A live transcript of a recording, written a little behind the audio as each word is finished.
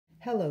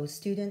Hello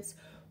students,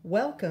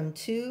 welcome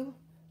to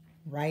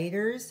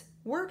Writer's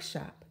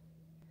Workshop.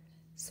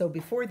 So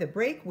before the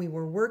break we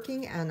were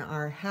working on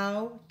our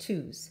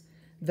how-tos.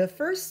 The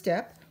first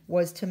step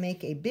was to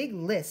make a big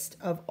list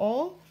of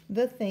all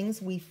the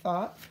things we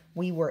thought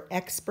we were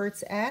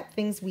experts at,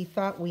 things we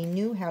thought we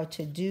knew how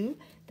to do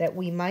that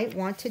we might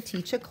want to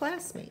teach a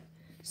classmate.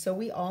 So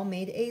we all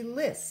made a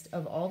list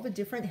of all the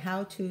different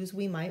how-tos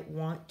we might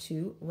want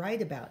to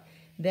write about.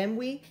 Then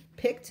we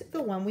picked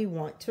the one we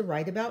want to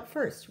write about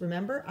first.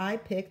 Remember, I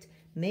picked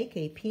make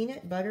a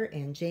peanut butter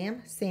and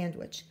jam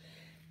sandwich.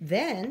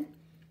 Then,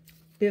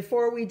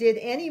 before we did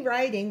any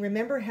writing,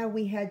 remember how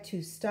we had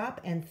to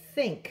stop and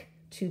think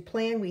to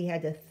plan. We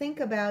had to think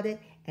about it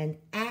and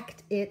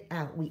act it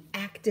out. We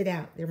acted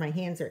out. There, my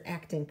hands are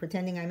acting,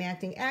 pretending I'm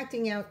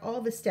acting out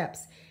all the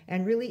steps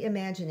and really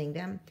imagining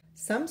them.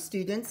 Some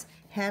students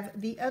have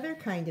the other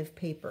kind of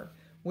paper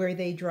where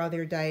they draw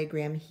their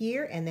diagram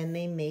here and then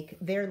they make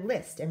their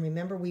list. And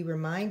remember, we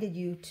reminded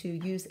you to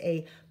use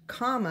a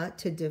comma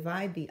to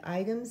divide the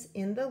items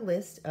in the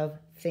list of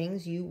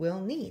things you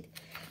will need.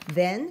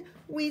 Then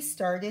we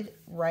started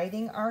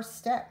writing our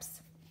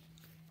steps.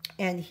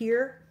 And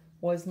here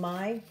was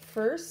my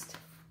first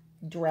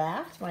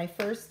draft, my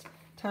first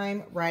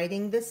time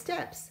writing the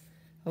steps.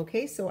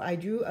 Okay, so I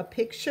drew a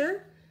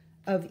picture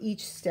of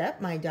each step,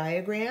 my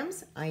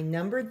diagrams. I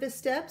numbered the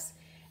steps,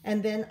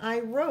 and then I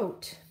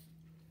wrote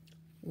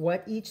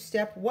what each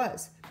step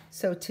was.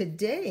 So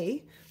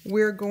today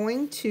we're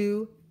going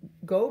to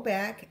go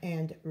back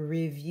and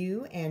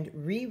review and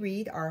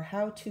reread our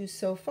how-to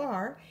so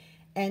far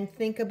and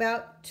think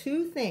about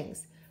two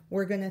things.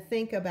 We're going to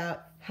think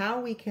about how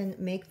we can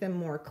make them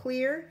more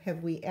clear.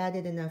 Have we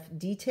added enough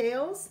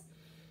details?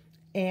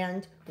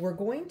 And we're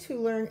going to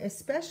learn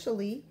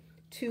especially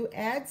to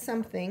add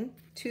something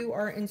to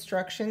our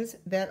instructions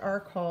that are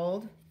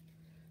called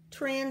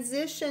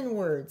transition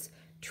words.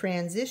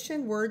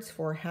 Transition words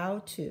for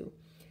how to.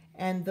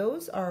 And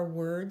those are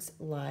words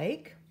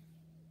like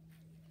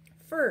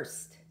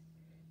first,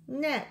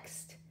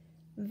 next,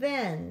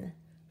 then,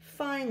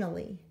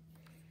 finally.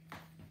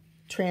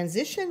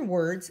 Transition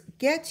words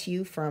get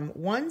you from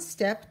one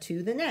step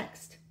to the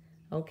next.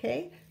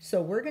 Okay, so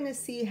we're going to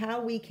see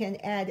how we can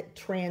add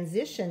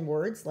transition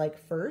words like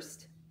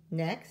first,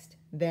 next,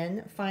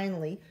 then,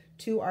 finally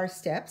to our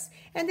steps.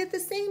 And at the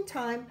same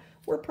time,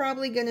 we're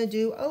probably going to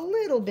do a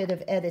little bit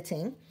of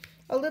editing.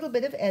 A little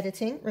bit of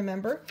editing.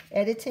 Remember,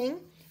 editing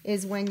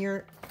is when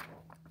you're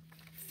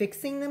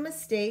fixing the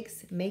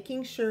mistakes,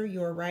 making sure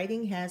your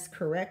writing has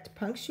correct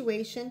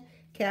punctuation,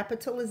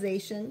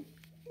 capitalization,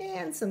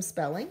 and some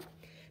spelling.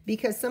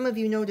 Because some of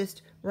you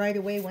noticed right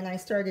away when I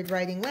started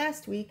writing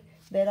last week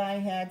that I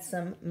had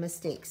some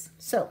mistakes.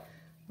 So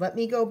let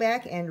me go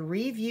back and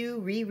review,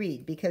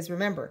 reread. Because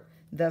remember,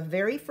 the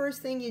very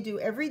first thing you do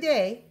every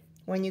day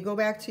when you go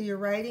back to your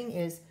writing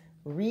is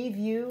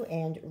review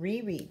and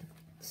reread.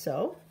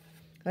 So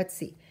let's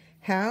see.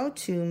 How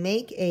to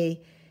make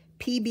a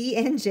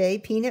PB&J,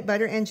 peanut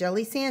butter and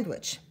jelly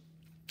sandwich.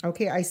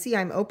 Okay, I see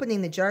I'm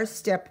opening the jars.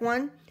 Step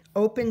one,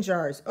 open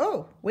jars.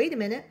 Oh, wait a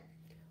minute.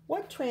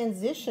 What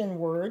transition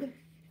word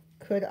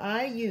could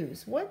I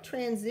use? What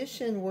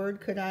transition word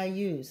could I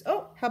use?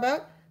 Oh, how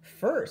about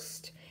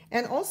first?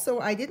 And also,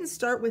 I didn't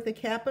start with a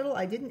capital.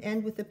 I didn't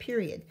end with a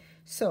period.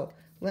 So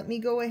let me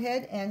go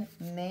ahead and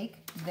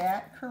make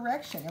that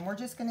correction. And we're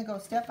just going to go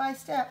step by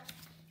step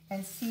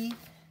and see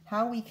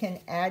how we can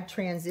add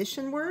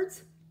transition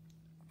words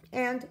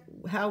and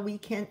how we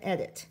can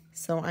edit.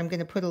 So I'm going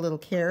to put a little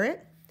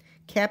caret,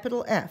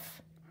 capital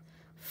F.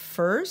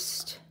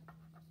 First,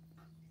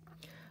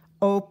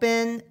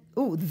 open,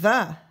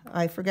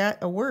 I forgot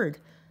a word.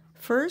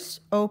 First,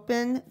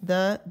 open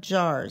the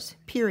jars,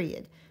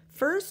 period.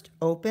 First,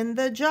 open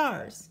the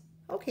jars.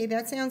 Okay,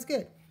 that sounds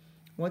good.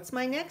 What's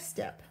my next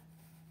step?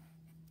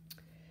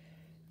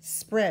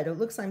 Spread. It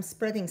looks like I'm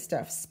spreading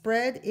stuff.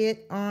 Spread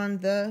it on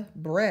the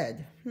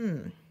bread.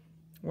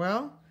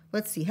 Well,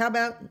 let's see. How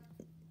about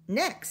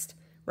next,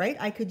 right?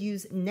 I could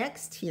use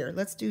next here.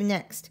 Let's do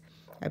next.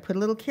 I put a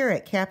little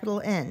caret,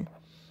 capital N.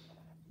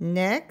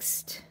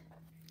 Next.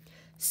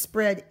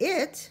 Spread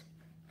it.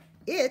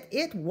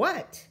 It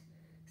what?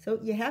 So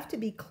you have to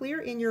be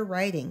clear in your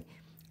writing.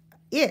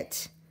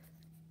 It,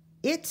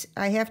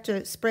 I have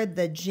to spread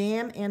the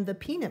jam and the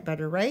peanut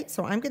butter, right?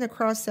 So I'm going to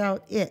cross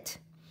out it.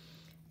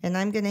 And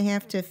I'm going to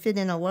have to fit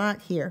in a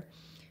lot here.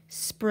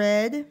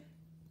 Spread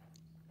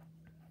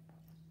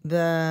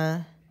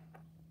the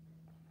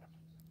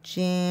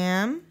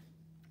jam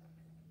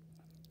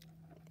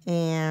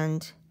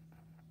and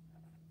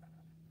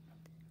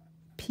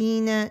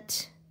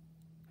peanut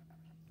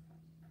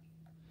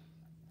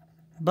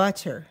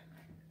butter.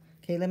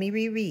 Okay, let me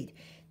reread.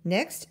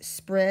 Next,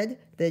 spread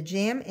the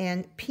jam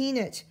and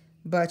peanut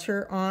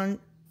butter on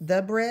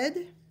the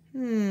bread.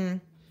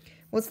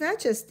 Well, it's not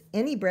just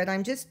any bread.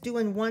 I'm just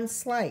doing one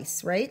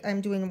slice, right? I'm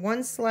doing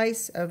one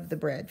slice of the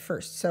bread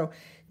first. So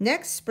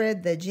next,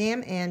 spread the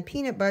jam and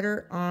peanut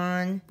butter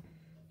on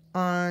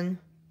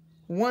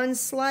one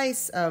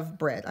slice of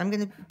bread. I'm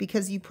going to,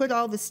 because you put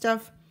all the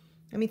stuff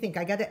Let me think.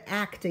 I got to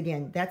act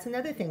again. That's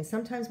another thing.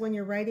 Sometimes when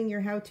you're writing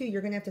your how-to,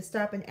 you're going to have to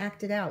stop and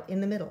act it out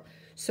in the middle.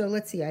 So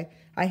let's see.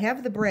 I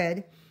have the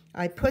bread.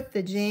 I put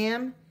the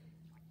jam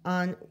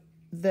on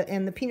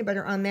and the peanut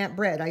butter on that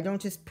bread. I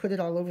don't just put it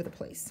all over the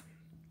place.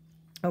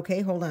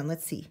 Okay, hold on.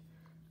 Let's see.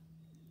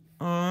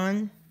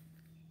 On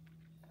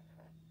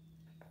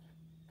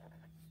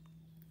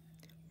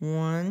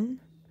one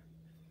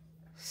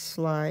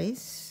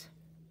slice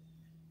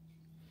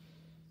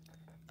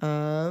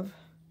of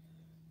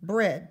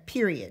bread,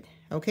 period.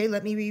 Okay,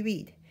 let me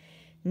reread.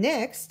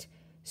 Next,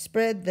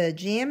 spread the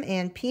jam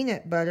and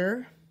peanut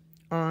butter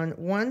on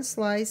one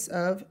slice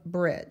of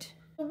bread.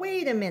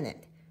 Wait a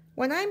minute.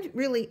 When I'm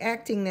really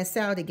acting this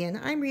out again,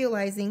 I'm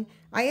realizing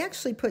I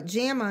actually put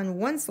jam on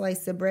one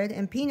slice of bread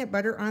and peanut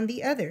butter on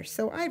the other.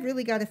 So I've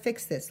really got to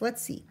fix this.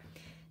 Let's see.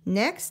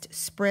 Next,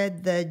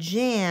 spread the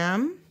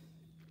jam.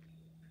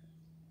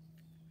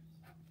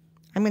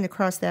 I'm going to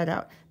cross that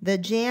out. The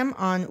jam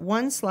on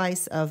one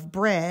slice of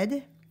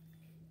bread.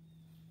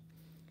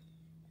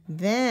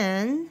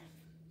 Then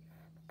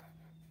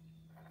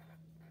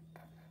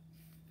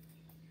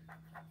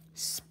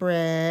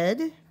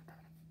spread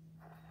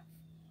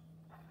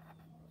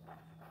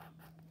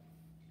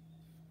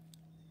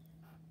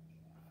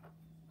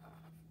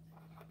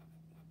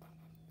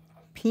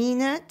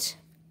peanut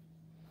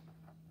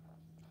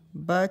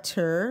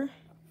butter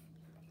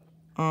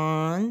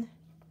on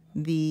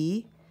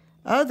the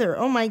other.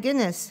 Oh my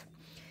goodness.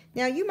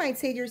 Now you might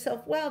say to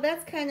yourself, well,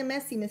 that's kind of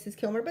messy, Mrs.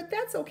 Kilmer, but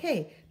that's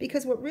okay,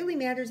 because what really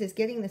matters is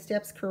getting the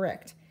steps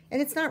correct. And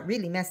it's not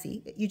really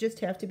messy. You just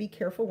have to be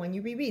careful when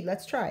you reread.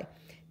 Let's try.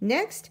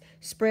 Next,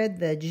 spread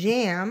the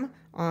jam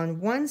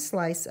on one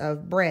slice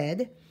of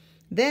bread.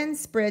 Then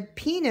spread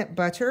peanut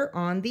butter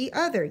on the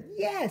other.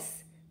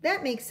 Yes,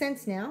 that makes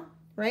sense now,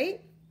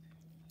 right?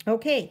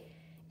 Okay.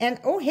 And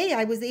oh, hey,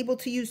 I was able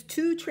to use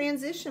two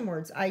transition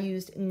words. I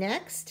used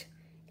next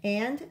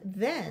and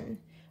then.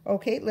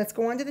 Okay, let's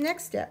go on to the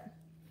next step.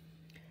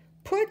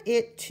 Put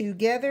it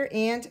together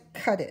and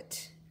cut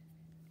it.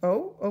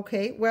 Oh,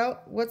 okay.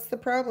 Well, what's the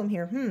problem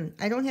here?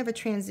 I don't have a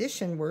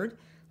transition word.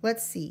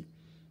 Let's see.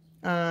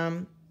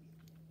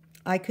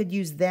 I could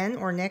use then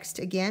or next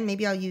again.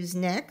 Maybe I'll use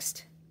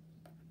next.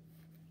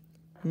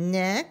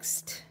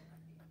 Next.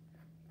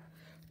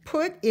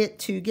 Put it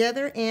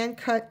together and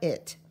cut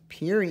it.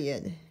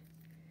 Period.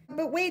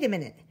 But wait a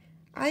minute.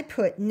 I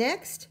put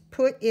next,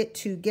 put it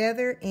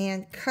together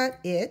and cut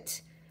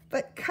it.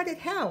 But cut it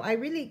how? I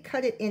really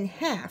cut it in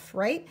half,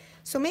 right?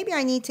 So maybe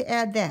I need to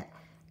add that.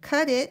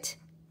 Cut it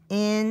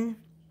in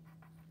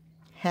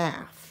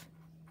half.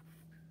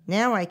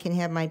 Now I can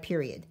have my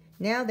period.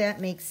 Now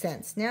that makes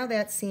sense. Now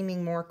that's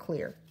seeming more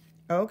clear.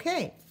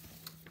 Okay.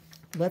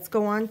 Let's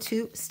go on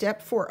to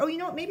step 4. Oh, you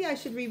know what? Maybe I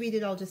should reread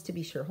it all just to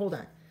be sure. Hold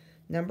on.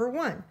 Number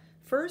 1.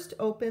 First,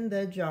 open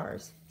the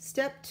jars.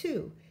 Step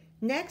 2.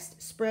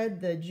 Next,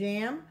 spread the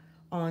jam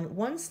on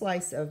one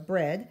slice of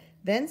bread.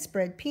 Then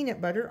spread peanut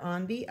butter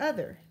on the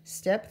other.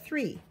 Step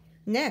 3.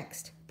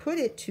 Next, put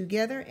it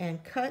together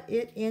and cut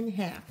it in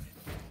half.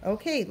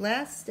 Okay,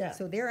 last step.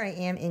 So there I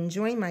am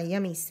enjoying my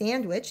yummy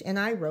sandwich, and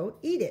I wrote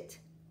eat it.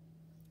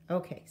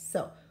 Okay,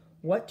 so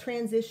what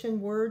transition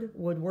word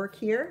would work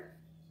here?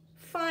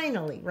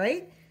 Finally,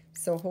 right?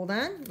 So hold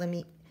on. Let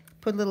me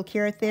put a little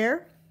caret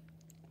there.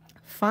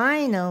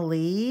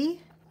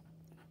 Finally,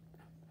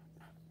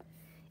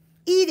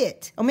 eat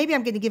it. Oh, maybe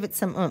I'm going to give it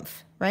some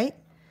oomph, right?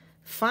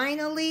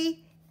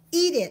 Finally,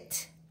 eat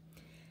it.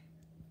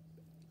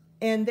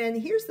 And then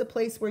here's the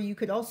place where you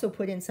could also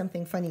put in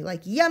something funny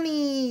like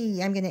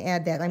yummy. I'm going to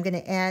add that. I'm going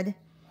to add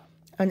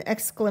an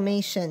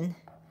exclamation.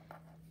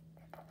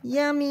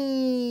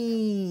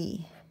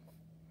 Yummy.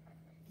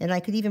 And I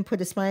could even put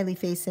a smiley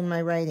face in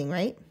my writing,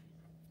 right?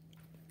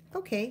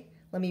 Okay,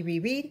 let me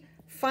reread.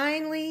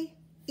 Finally,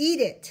 eat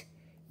it.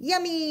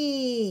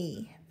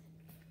 Yummy.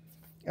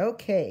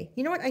 Okay,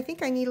 you know what? I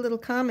think I need a little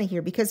comma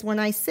here because when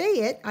I say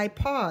it, I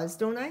pause,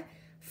 don't I?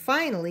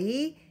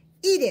 Finally,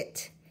 eat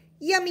it.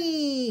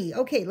 Yummy.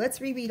 Okay,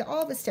 let's reread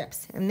all the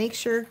steps and make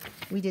sure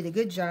we did a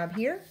good job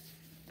here.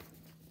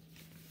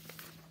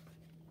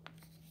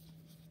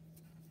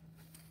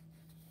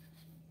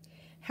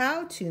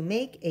 How to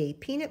make a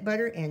peanut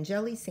butter and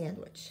jelly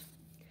sandwich.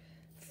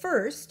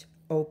 First,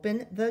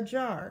 open the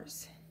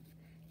jars.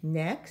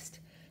 Next,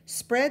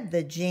 spread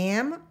the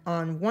jam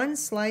on one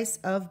slice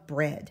of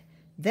bread.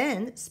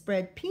 Then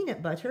spread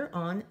peanut butter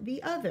on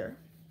the other.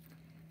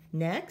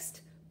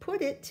 Next,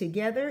 put it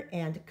together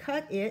and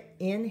cut it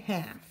in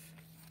half.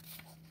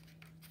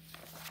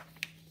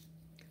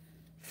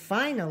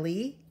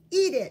 Finally,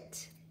 eat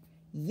it.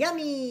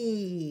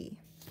 Yummy.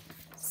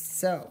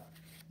 So,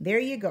 there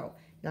you go.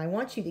 Now I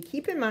want you to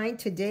keep in mind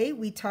today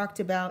we talked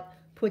about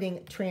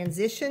putting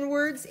transition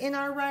words in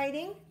our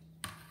writing,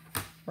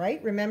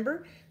 right?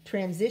 Remember,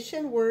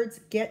 transition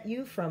words get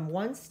you from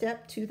one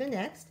step to the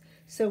next.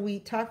 So we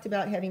talked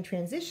about having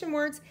transition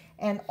words,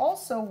 and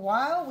also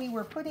while we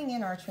were putting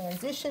in our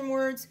transition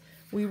words,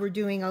 we were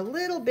doing a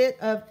little bit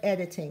of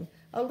editing,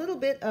 a little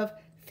bit of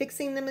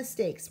fixing the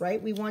mistakes,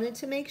 right? We wanted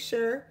to make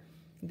sure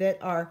that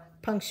our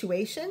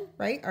punctuation,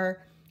 right?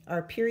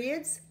 Our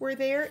periods were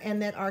there,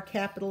 and that our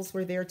capitals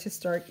were there to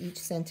start each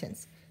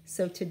sentence.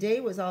 So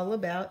today was all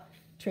about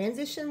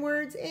transition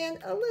words and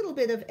a little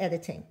bit of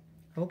editing.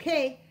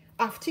 Okay,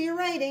 off to your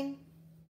writing.